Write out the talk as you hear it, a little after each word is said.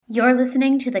You're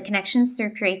listening to the Connections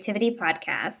Through Creativity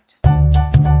podcast.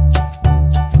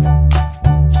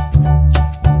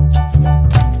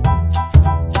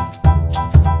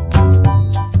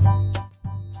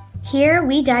 Here,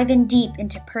 we dive in deep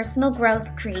into personal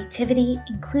growth, creativity,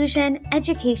 inclusion,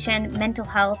 education, mental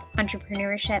health,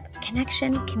 entrepreneurship,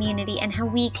 connection, community, and how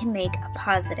we can make a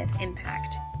positive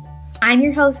impact. I'm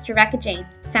your host, Rebecca Jane,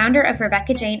 founder of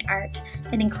Rebecca Jane Art,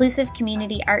 an inclusive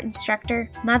community art instructor,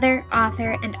 mother,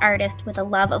 author, and artist with a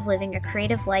love of living a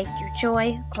creative life through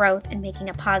joy, growth, and making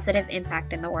a positive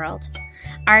impact in the world.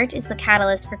 Art is the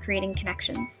catalyst for creating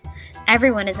connections.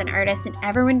 Everyone is an artist, and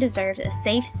everyone deserves a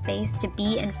safe space to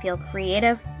be and feel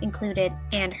creative, included,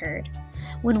 and heard.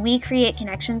 When we create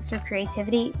connections through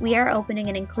creativity, we are opening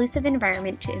an inclusive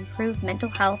environment to improve mental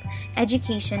health,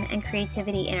 education, and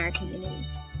creativity in our community.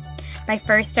 By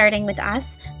first starting with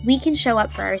us, we can show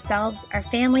up for ourselves, our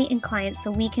family, and clients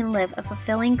so we can live a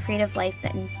fulfilling creative life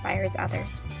that inspires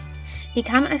others.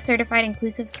 Become a certified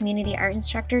inclusive community art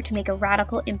instructor to make a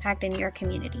radical impact in your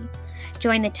community.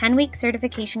 Join the 10-week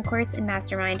certification course and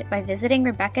mastermind by visiting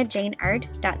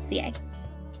RebeccaJaneArt.ca.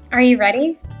 Are you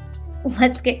ready?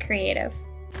 Let's get creative.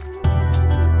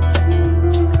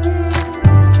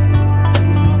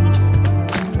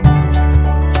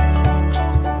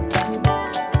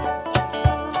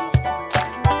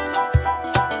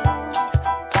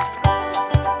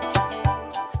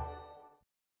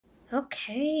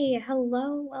 Okay,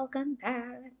 hello, welcome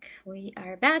back. We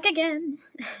are back again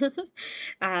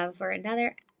for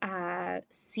another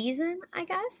season, I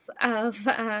guess, of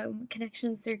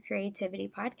Connections Through Creativity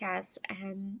podcast.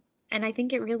 And I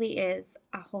think it really is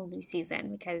a whole new season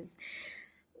because,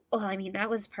 well, I mean, that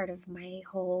was part of my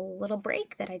whole little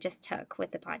break that I just took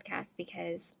with the podcast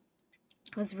because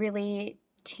I was really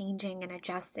changing and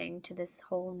adjusting to this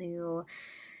whole new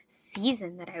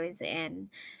season that I was in.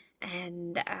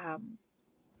 And I'm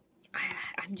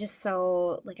just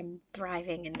so I'm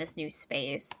thriving in this new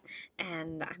space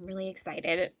and I'm really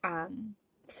excited.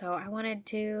 So I wanted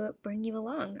to bring you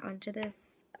along onto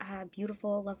this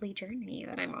beautiful, lovely journey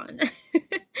that I'm on.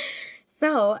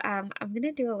 So I'm going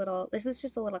to do this is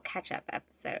just a little catch-up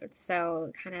episode.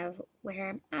 So kind of where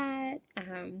I'm at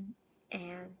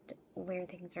and where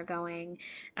things are going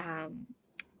and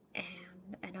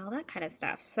all that kind of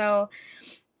stuff. So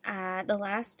the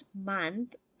last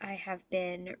month, I have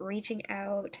been reaching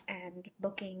out and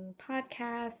booking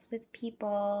podcasts with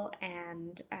people,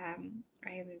 and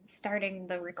I'm starting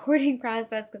the recording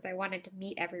process because I wanted to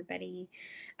meet everybody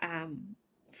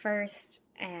first,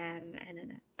 and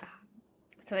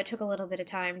so it took a little bit of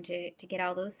time to get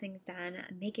all those things done,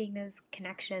 making those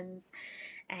connections,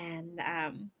 and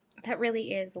that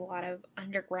really is a lot of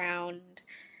underground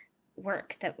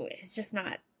work that is just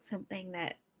not something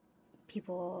that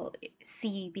people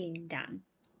see being done.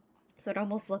 So it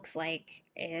almost looks like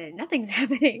nothing's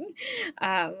happening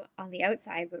on the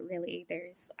outside, but really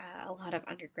there's a lot of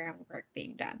underground work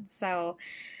being done. So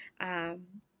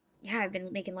yeah, I've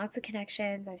been making lots of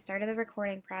connections. I've started the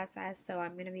recording process, so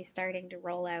I'm going to be starting to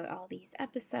roll out all these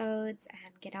episodes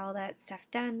and get all that stuff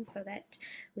done so that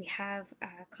we have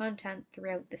content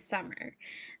throughout the summer.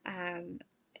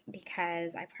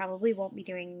 Because I probably won't be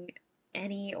doing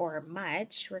any or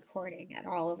much recording at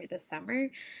all over the summer.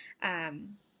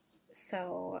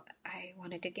 So I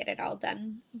wanted to get it all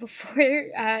done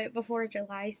before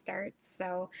July starts.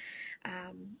 So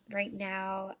right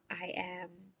now I am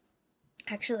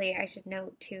actually, I should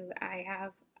note too, I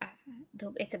have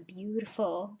it's a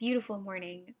beautiful, beautiful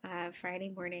morning, Friday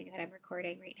morning that I'm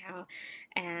recording right now,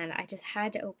 and I just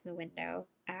had to open the window.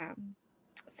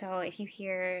 So if you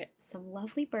hear some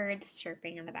lovely birds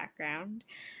chirping in the background,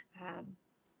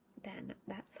 then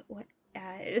that's what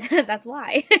that's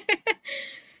why.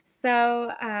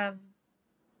 So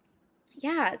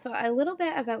yeah, so a little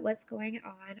bit about what's going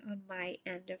on my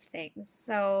end of things.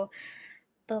 So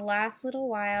the last little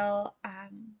while,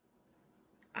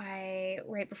 I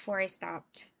right before I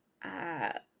stopped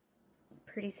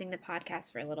producing the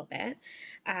podcast for a little bit,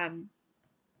 I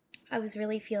was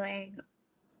really feeling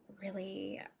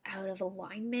really out of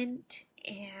alignment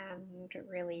and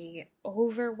really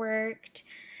overworked,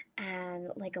 and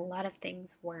like a lot of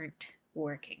things weren't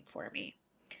working for me.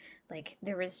 Like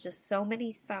there was just so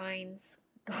many signs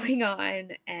going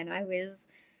on, and I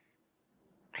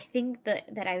think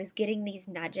that I was getting these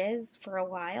nudges for a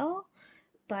while,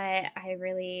 but I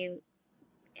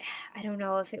don't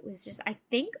know if it was just, I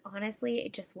think honestly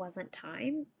it just wasn't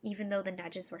time, even though the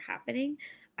nudges were happening.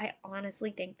 I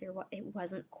honestly think it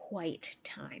wasn't quite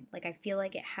time. Like I feel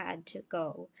like it had to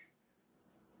go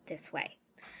this way.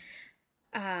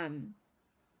 Um,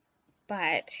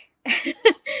 But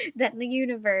then the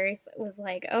universe was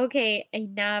like, okay,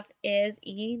 enough is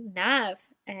enough.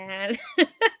 And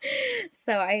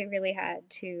so I really had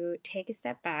to take a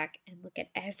step back and look at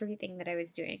everything that I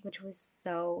was doing, which was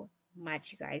so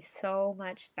much, you guys, so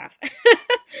much stuff.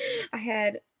 I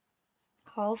had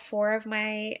all four of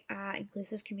my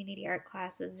inclusive community art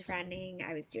classes running.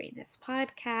 I was doing this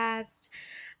podcast.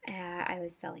 I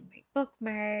was selling my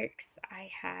bookmarks. I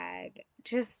had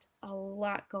just a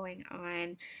lot going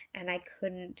on, and I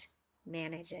couldn't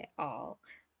manage it all.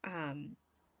 Um,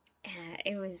 and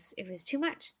it was too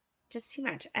much, just too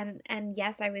much. And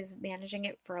yes, I was managing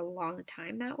it for a long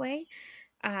time that way.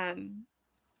 Um,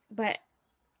 but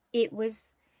it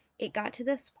was it got to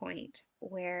this point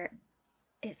where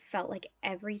it felt like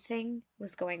everything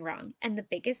was going wrong. And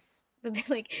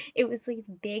like, it was these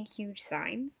big, huge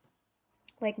signs.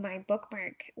 Like my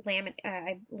bookmark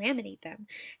I laminate them,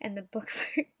 and the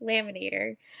bookmark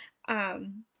laminator,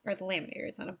 or the laminator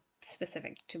is not a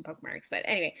specific to bookmarks, but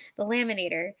anyway, the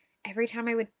laminator. Every time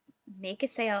I would make a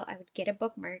sale, I would get a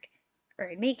bookmark,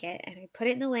 or I'd make it, and I'd put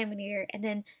it in the laminator, and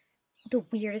then the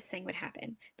weirdest thing would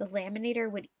happen. The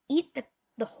laminator would eat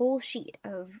the whole sheet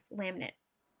of laminate,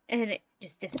 and it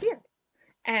just disappeared.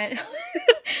 And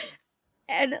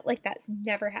and like that's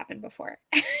never happened before.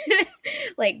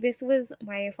 Like this was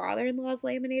my father-in-law's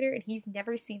laminator, and he's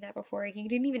never seen that before. He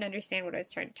didn't even understand what I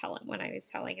was trying to tell him when I was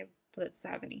telling him what's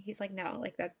happening. He's like, no,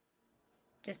 like that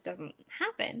just doesn't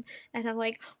happen. And I'm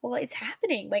like, well, it's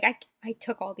happening. Like I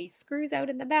took all these screws out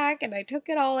in the back, and I took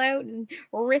it all out and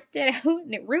ripped it out,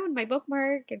 and it ruined my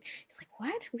bookmark. And he's like,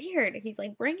 what? Weird. And he's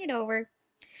like, bring it over.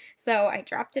 So I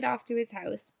dropped it off to his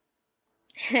house.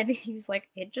 And he was like,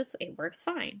 it works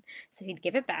fine. So he'd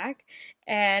give it back,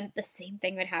 and the same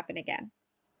thing would happen again.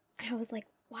 And I was like,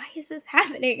 why is this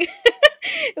happening?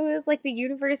 It was like the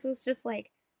universe was just like,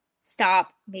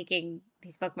 stop making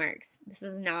these bookmarks. This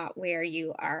is not where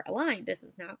you are aligned. This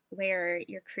is not where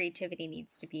your creativity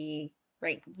needs to be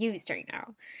used right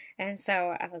now. And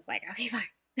so I was like, okay,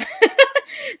 fine.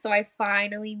 So I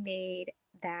finally made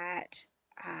that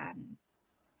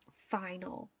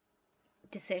final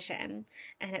decision,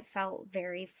 and it felt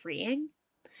very freeing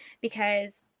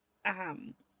because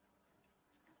um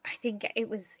I think it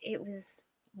was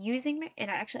using my, and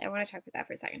actually I want to talk about that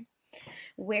for a second,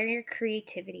 where your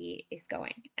creativity is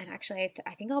going. And actually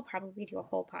I think I'll probably do a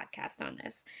whole podcast on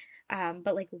this.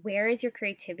 But like, where is your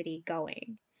creativity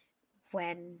going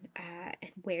when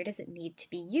and where does it need to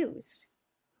be used?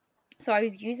 So I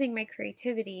was using my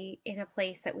creativity in a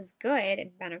place that was good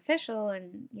and beneficial,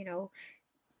 and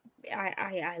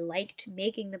I liked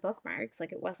making the bookmarks.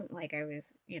 Like, it wasn't like I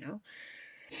was,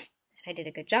 I did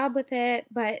a good job with it,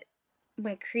 but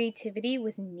my creativity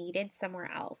was needed somewhere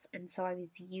else. And so I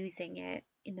was using it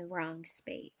in the wrong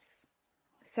space.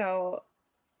 So,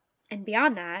 and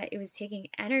beyond that, it was taking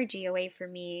energy away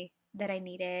from me that I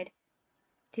needed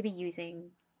to be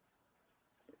using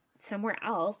somewhere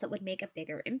else that would make a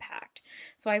bigger impact.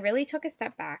 So I really took a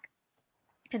step back.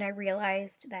 And I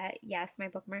realized that yes, my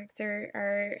bookmarks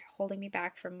are holding me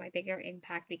back from my bigger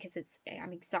impact because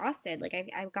I'm exhausted. Like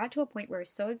I got to a point where I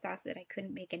was so exhausted I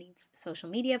couldn't make any social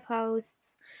media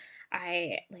posts.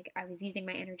 I was using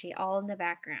my energy all in the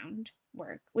background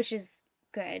work, which is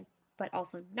good, but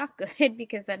also not good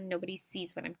because then nobody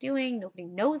sees what I'm doing, nobody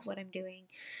knows what I'm doing,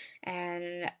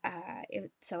 and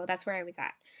so that's where I was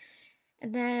at.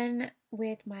 And then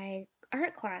with my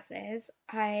art classes,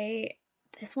 I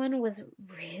this one was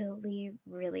really,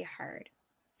 really hard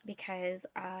because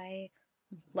I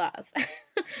love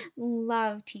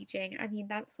love teaching. I mean,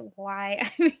 that's why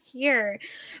I'm here.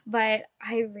 But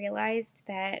I realized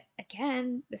that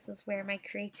again, this is where my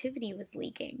creativity was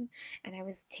leaking, and I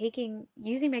was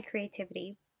using my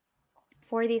creativity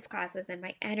for these classes and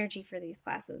my energy for these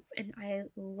classes, and I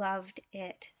loved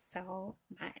it so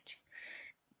much.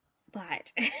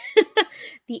 But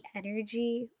the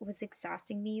energy was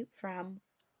exhausting me from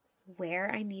where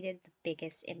I needed the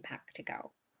biggest impact to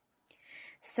go.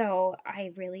 So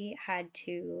I really had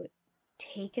to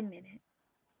take a minute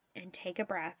and take a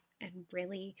breath and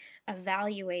really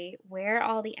evaluate where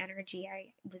all the energy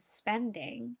I was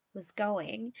spending was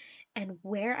going and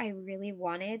where I really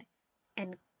wanted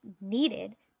and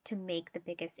needed to make the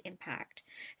biggest impact.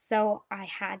 So I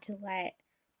had to let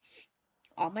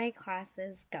all my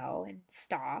classes go and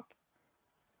stop.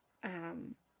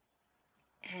 Um,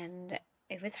 and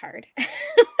it was hard.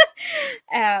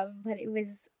 But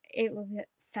it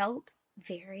felt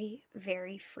very,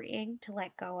 very freeing to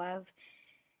let go of,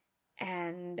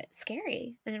 and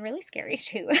scary, and really scary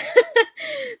too.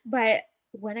 But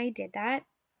when I did that,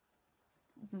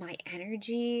 my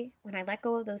energy, when I let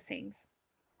go of those things,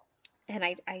 And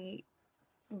I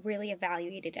really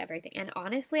evaluated everything. And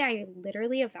honestly, I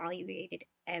literally evaluated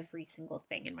every single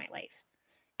thing in my life,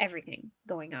 everything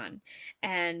going on.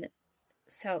 And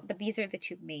so, but these are the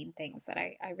two main things that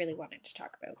I really wanted to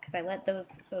talk about because I let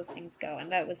those things go,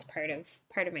 and that was part of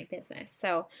my business.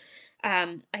 So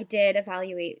I did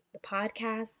evaluate the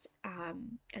podcast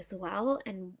as well,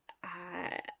 and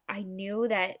I knew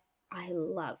that I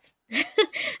love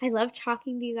I love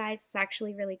talking to you guys. It's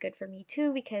actually really good for me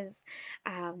too because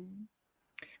um,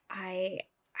 I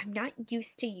I'm not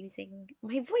used to using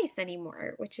my voice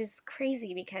anymore, which is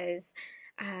crazy because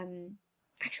um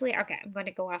actually okay, I'm going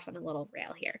to go off on a little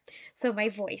rail here. So my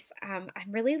voice, I'm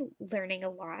really learning a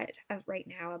lot of right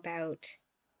now about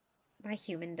my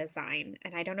human design.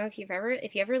 And I don't know if you ever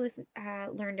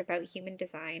learned about human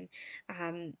design,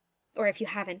 um, or if you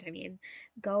haven't, I mean,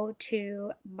 go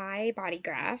to my body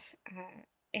graph,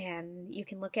 and you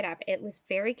can look it up. It was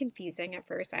very confusing at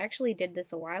first. I actually did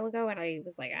this a while ago and I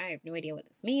was like, I have no idea what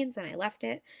this means, and I left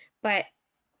it. But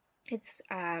it's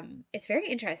very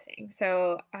interesting.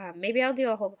 So maybe I'll do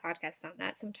a whole podcast on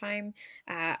that sometime.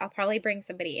 I'll probably bring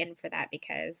somebody in for that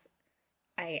because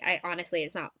I honestly,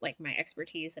 it's not like my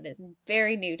expertise and is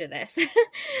very new to this.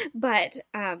 But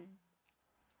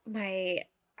my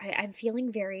I'm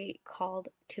feeling very called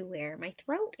to where my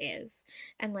throat is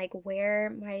and like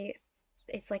where my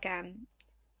it's like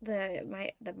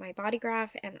my body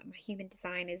graph and my human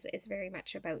design is very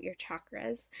much about your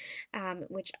chakras,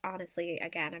 which honestly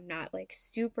again I'm not like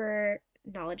super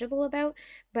knowledgeable about,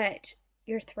 but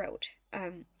your throat.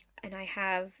 And I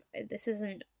have this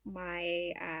isn't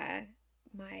my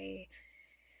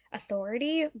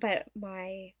authority, but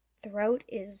my throat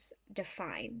is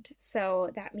defined. So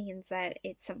that means that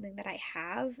it's something that I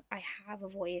have. I have a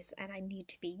voice and I need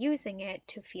to be using it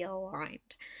to feel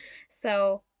aligned.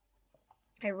 So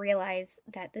I realize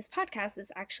that this podcast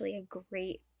is actually a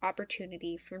great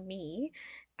opportunity for me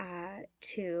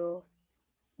to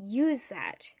use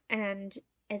that. And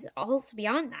as also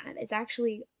beyond that, it's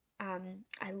actually,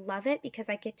 I love it because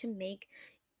I get to make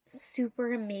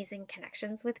super amazing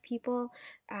connections with people,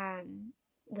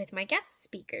 with my guest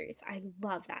speakers. I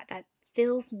love that. That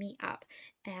fills me up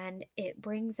and it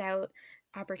brings out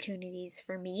opportunities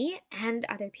for me and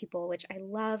other people, which I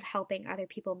love helping other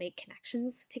people make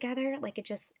connections together. Like it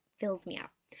just fills me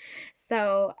up.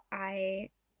 So I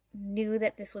knew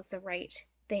that this was the right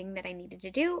thing that I needed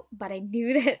to do, but I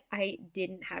knew that I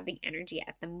didn't have the energy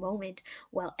at the moment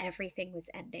while everything was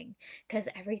ending because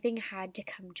everything had to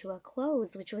come to a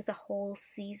close, which was a whole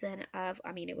season of,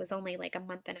 I mean, it was only like a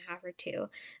month and a half or two,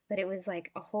 but it was like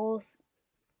a whole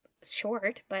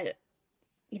short but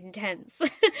intense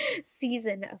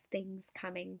season of things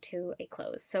coming to a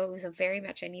close. So it was a very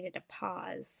much I needed a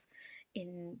pause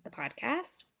in the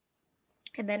podcast.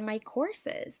 And then my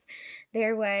courses,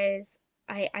 there was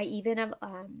I even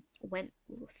went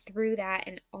through that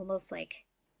and almost like,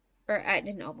 or I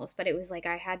didn't almost, but it was like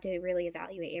I had to really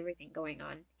evaluate everything going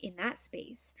on in that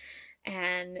space.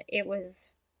 And it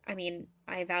was, I mean,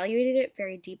 I evaluated it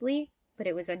very deeply, but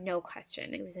it was a no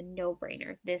question. It was a no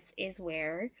brainer. This is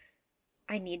where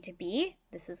I need to be.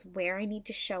 This is where I need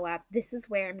to show up. This is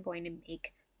where I'm going to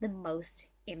make the most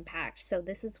impact. So,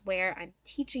 this is where I'm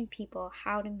teaching people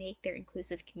how to make their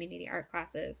inclusive community art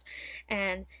classes.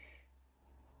 And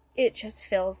it just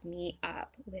fills me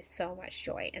up with so much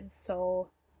joy and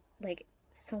like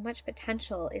so much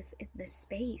potential is in this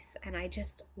space and I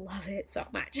just love it so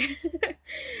much.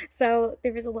 So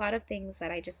there was a lot of things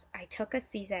that I took a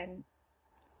season,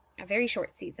 a very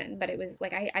short season, but it was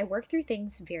like I worked through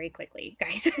things very quickly,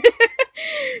 guys.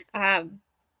 um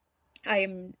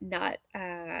I'm not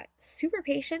super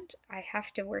patient. I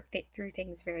have to work through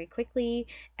things very quickly,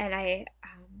 and I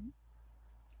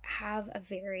have a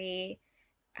very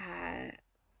uh,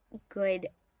 good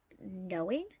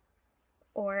knowing,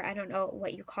 or I don't know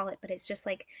what you call it, but it's just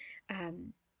like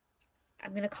um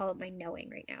I'm gonna call it my knowing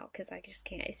right now because I just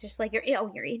can't. It's just like your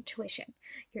intuition.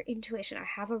 Your intuition. I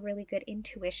have a really good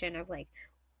intuition of like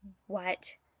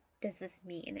what does this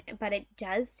mean? But it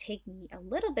does take me a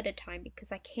little bit of time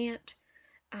because I can't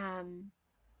um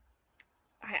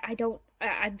I don't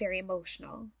I'm very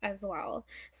emotional as well.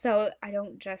 So I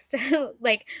don't just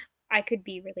like I could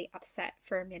be really upset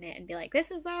for a minute and be like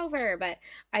this is over, but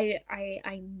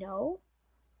I know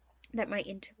that my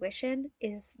intuition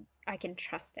is I can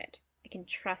trust it. I can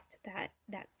trust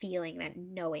that feeling, that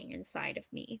knowing inside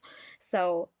of me.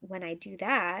 So when I do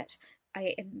that,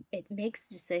 it makes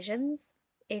decisions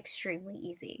extremely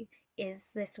easy.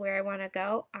 Is this where I want to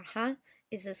go? Uh-huh.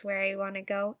 Is this where I want to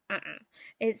go? Uh-uh.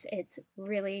 It's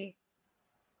really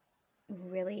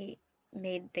really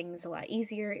made things a lot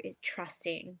easier is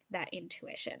trusting that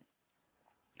intuition.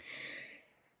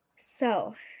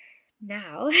 So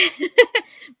now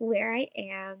where I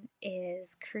am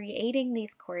is creating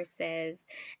these courses,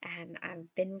 and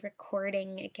I've been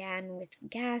recording again with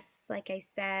guests, like I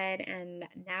said, and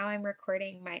now I'm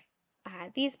recording my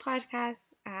these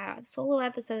podcasts, solo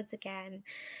episodes again.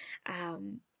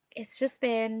 It's just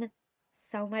been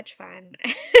so much fun.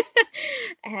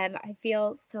 And I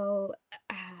feel so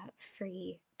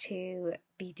free to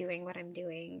be doing what I'm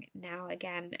doing now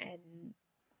again in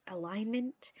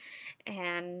alignment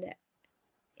and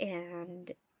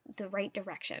the right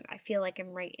direction. I feel like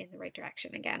I'm right in the right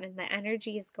direction again, and the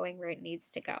energy is going where it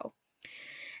needs to go.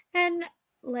 And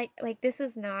like this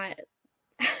is not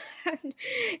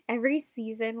every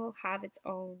season will have its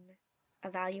own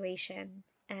evaluation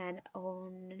and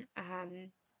own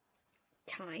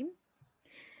time.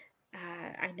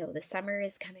 I know the summer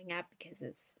is coming up because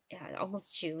it's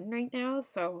almost June right now,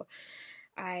 so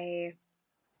I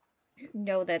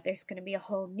know that there's going to be a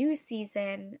whole new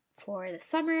season for the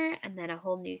summer and then a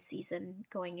whole new season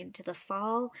going into the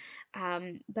fall.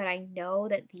 But I know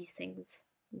that these things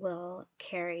will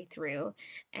carry through,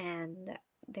 and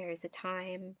there's a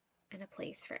time and a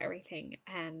place for everything.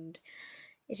 And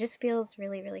it just feels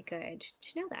really, really good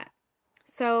to know that.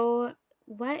 So,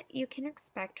 what you can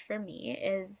expect from me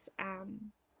is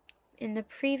in the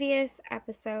previous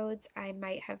episodes, I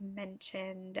might have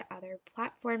mentioned other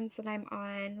platforms that I'm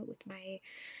on with my,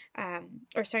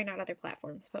 or sorry, not other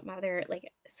platforms, but my other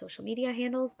like social media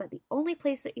handles. But the only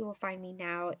place that you will find me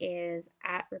now is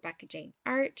at Rebecca Jane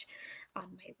Art,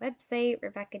 on my website,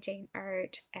 Rebecca Jane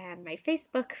Art, and my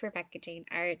Facebook, Rebecca Jane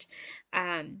Art.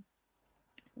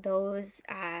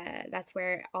 That's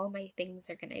where all my things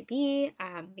are going to be,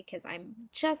 because I'm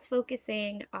just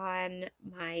focusing on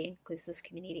my inclusive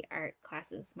community art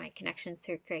classes, my connections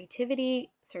to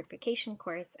creativity certification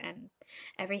course, and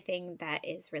everything that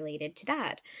is related to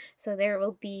that. So there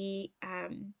will be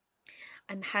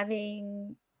I'm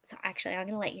having so actually I'm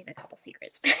going to let you in a couple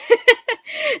secrets.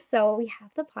 So we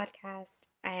have the podcast,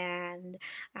 and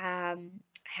I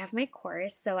have my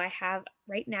course. So I have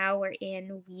right now we're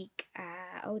in week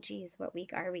oh geez, what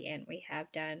week are we in? We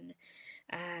have done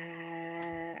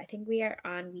I think we are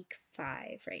on week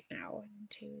 5 right now. 1,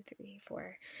 2, 3,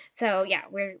 4. So yeah,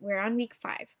 we're on week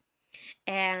 5.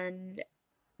 And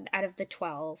out of the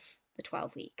 12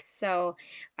 weeks. So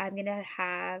I'm going to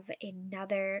have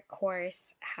another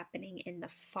course happening in the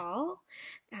fall.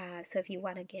 So if you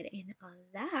want to get in on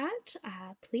that,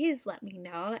 please let me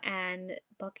know and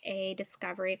book a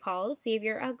discovery call to see if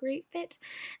you're a great fit.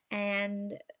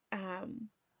 And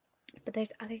but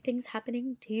there's other things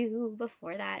happening too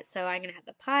before that. So I'm going to have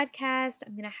the podcast.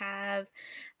 I'm going to have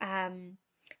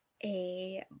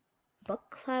a book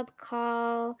club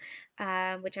call,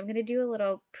 which I'm going to do a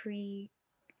little pre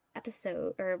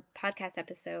episode or podcast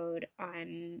episode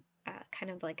on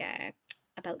kind of like a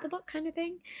about the book kind of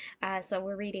thing. So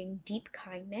we're reading Deep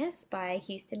Kindness by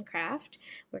Houston Craft.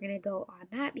 We're going to go on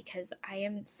that because I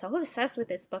am so obsessed with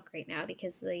this book right now,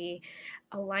 because the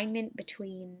alignment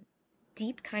between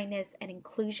deep kindness and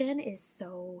inclusion is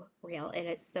so real. It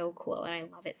is so cool, and I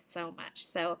love it so much.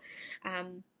 So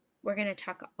we're going to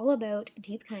talk all about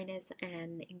deep kindness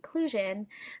and inclusion,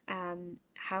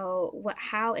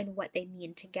 how and what they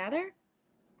mean together,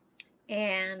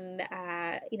 and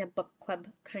in a book club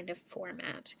kind of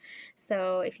format.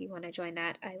 So if you want to join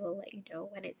that, I will let you know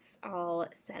when it's all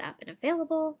set up and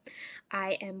available.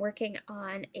 I am working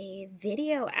on a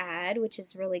video ad, which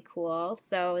is really cool.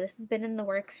 So this has been in the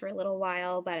works for a little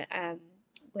while, but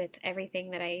with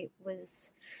everything that I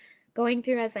was going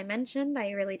through, as I mentioned,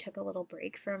 I really took a little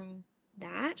break from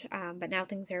that, but now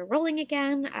things are rolling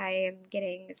again. I am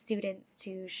getting students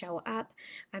to show up.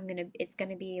 It's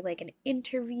gonna be like an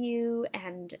interview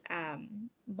and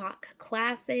mock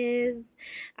classes.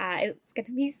 It's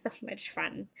gonna be so much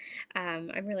fun.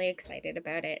 I'm really excited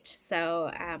about it. So,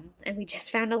 and we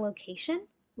just found a location,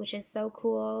 which is so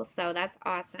cool. So that's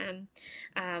awesome.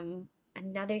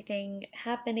 Another thing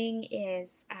happening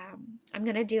is I'm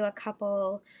gonna do a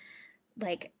couple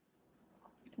like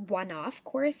one-off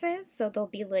courses. So they'll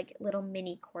be like little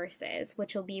mini courses,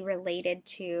 which will be related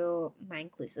to my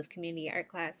inclusive community art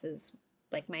classes,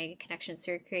 like my connections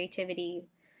to creativity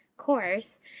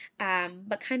course,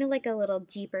 but kind of like a little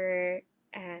deeper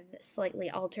and slightly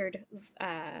altered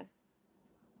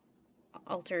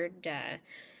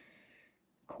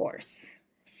course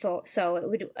So it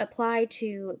would apply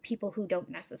to people who don't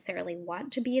necessarily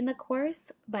want to be in the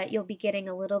course, but you'll be getting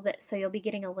a little bit, so you'll be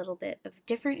getting a little bit of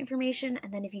different information.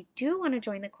 And then if you do want to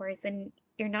join the course, then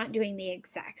you're not doing the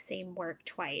exact same work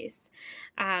twice,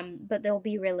 but they'll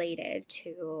be related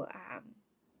to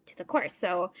the course.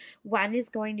 So one is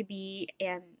going to be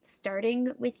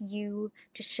starting with you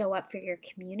to show up for your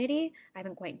community. I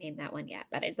haven't quite named that one yet,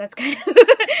 but that's kind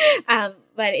of,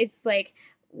 but it's like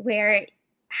where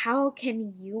how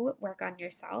can you work on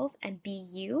yourself and be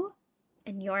you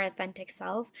and your authentic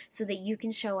self so that you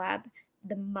can show up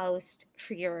the most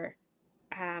for your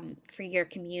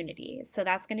community. So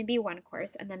that's going to be one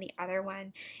course, and then the other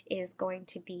one is going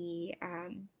to be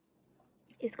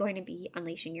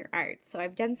unleashing your art. So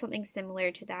I've done something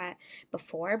similar to that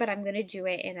before, but I'm going to do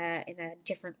it in a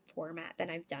different format than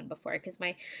I've done before, because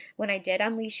my when I did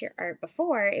unleash your art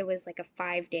before, it was like a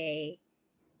 5-day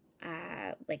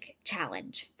like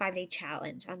challenge, 5-day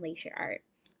challenge, unleash your art.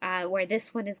 Where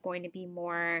this one is going to be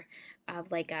more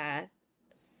of like a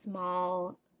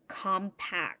small,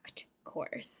 compact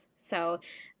course. So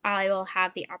I will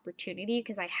have the opportunity,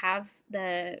 because I have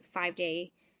the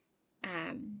 5-day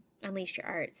Unleash Your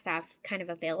Art stuff kind of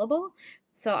available.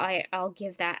 So I'll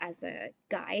give that as a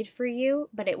guide for you,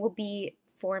 but it will be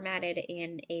formatted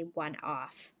in a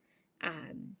one-off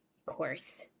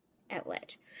course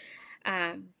outlet.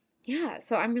 Um, yeah,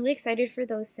 so I'm really excited for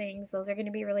those things. Those are going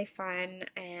to be really fun,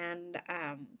 and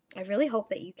I really hope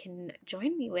that you can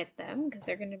join me with them, because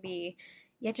they're going to be,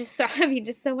 yeah, just so I mean,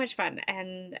 just so much fun.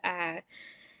 And I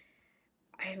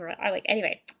like,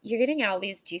 anyway, you're getting all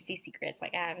these juicy secrets.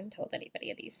 Like, I haven't told anybody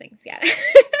of these things yet.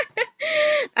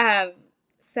 um,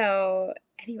 so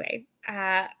anyway,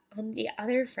 on the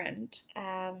other front,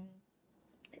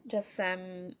 just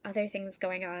some other things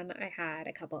going on. I had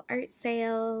a couple art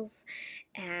sales,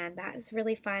 and that is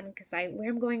really fun, because where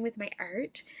I'm going with my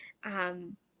art,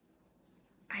 um,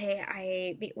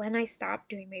 when I stopped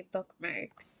doing my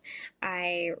bookmarks,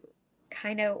 I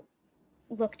kind of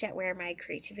looked at where my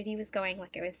creativity was going,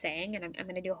 like I was saying, and I'm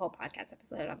going to do a whole podcast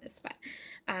episode on this, but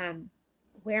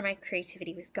where my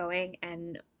creativity was going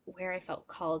and where I felt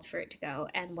called for it to go.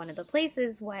 And one of the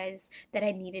places was that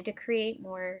I needed to create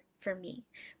more for me,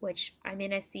 which I'm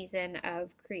in a season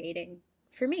of creating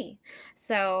for me.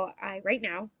 So right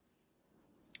now,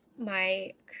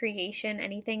 my creation,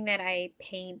 anything that I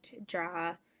paint,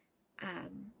 draw,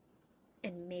 um,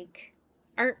 and make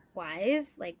art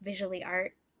wise, like visually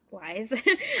art wise,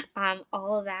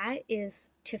 all of that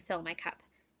is to fill my cup,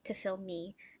 to fill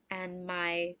me and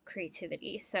my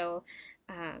creativity. So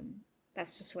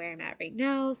that's just where I'm at right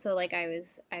now. So like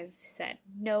I've said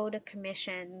no to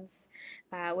commissions,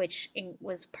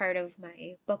 was part of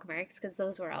my bookmarks, because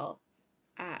those were all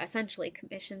essentially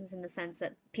commissions, in the sense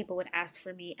that people would ask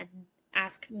for me and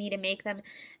ask me to make them,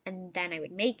 and then I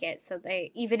would make it. So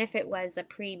they, even if it was a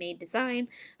pre-made design,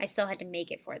 I still had to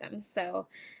make it for them. So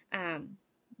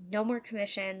no more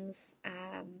commissions.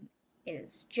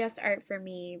 It's just art for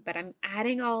me, but I'm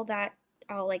adding all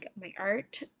like my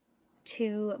art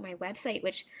to my website,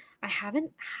 which I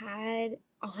haven't had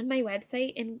on my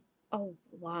website in a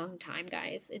long time,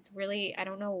 guys. It's really, I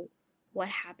don't know what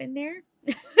happened there.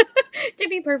 To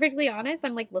be perfectly honest,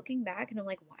 I'm like looking back and I'm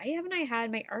like, why haven't I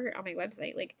had my art on my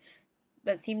website? Like,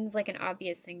 that seems like an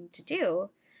obvious thing to do.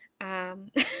 Um,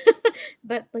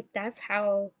 but like, that's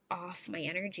how off my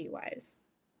energy was.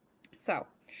 So,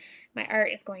 my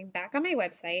art is going back on my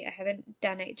website. I haven't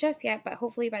done it just yet, but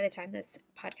hopefully by the time this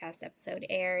podcast episode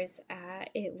airs,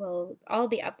 it will all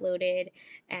be uploaded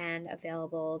and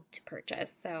available to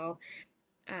purchase. So,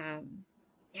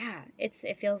 yeah,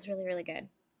 it feels really, really good.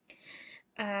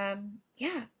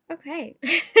 Yeah, okay.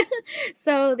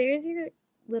 So there's your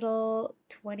little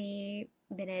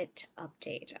 20-minute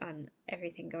update on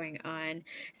everything going on.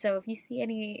 So if you see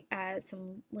any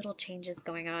some little changes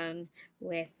going on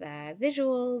with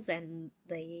visuals and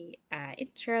the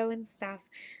intro and stuff,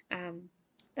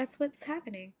 that's what's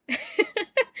happening.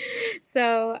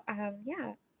 So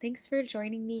yeah, thanks for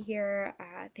joining me here.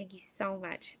 Thank you so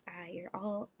much. You're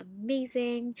all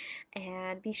amazing.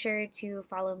 And be sure to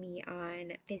follow me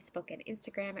on Facebook and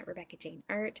Instagram at Rebecca Jane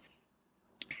Art.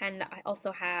 And I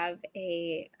also have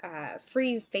a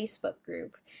free Facebook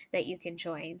group that you can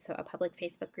join, so a public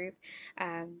Facebook group.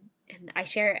 And I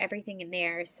share everything in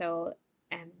there. And so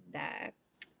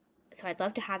I'd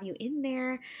love to have you in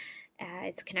there.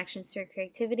 It's Connections Through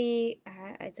Creativity.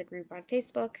 It's a group on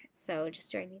Facebook, so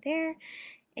just join me there.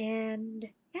 And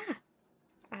yeah,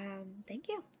 thank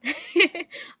you.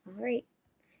 All right.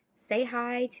 Say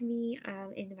hi to me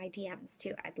in my DMs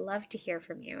too. I'd love to hear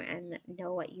from you and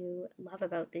know what you love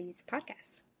about these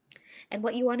podcasts. and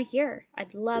what you want to hear.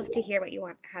 I'd love to hear what you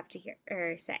have to hear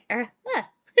or say.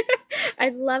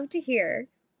 I'd love to hear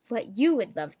what you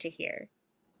would love to hear.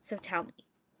 So tell me.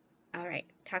 All right.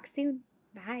 Talk soon.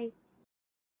 Bye.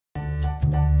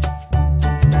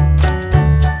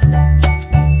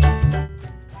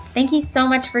 Thank you so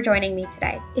much for joining me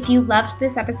today. If you loved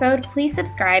this episode, please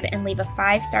subscribe and leave a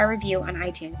 5-star review on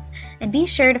iTunes. And be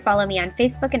sure to follow me on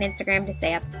Facebook and Instagram to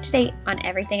stay up to date on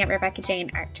everything at Rebecca Jane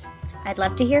Art. I'd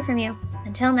love to hear from you.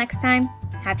 Until next time,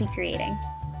 happy creating.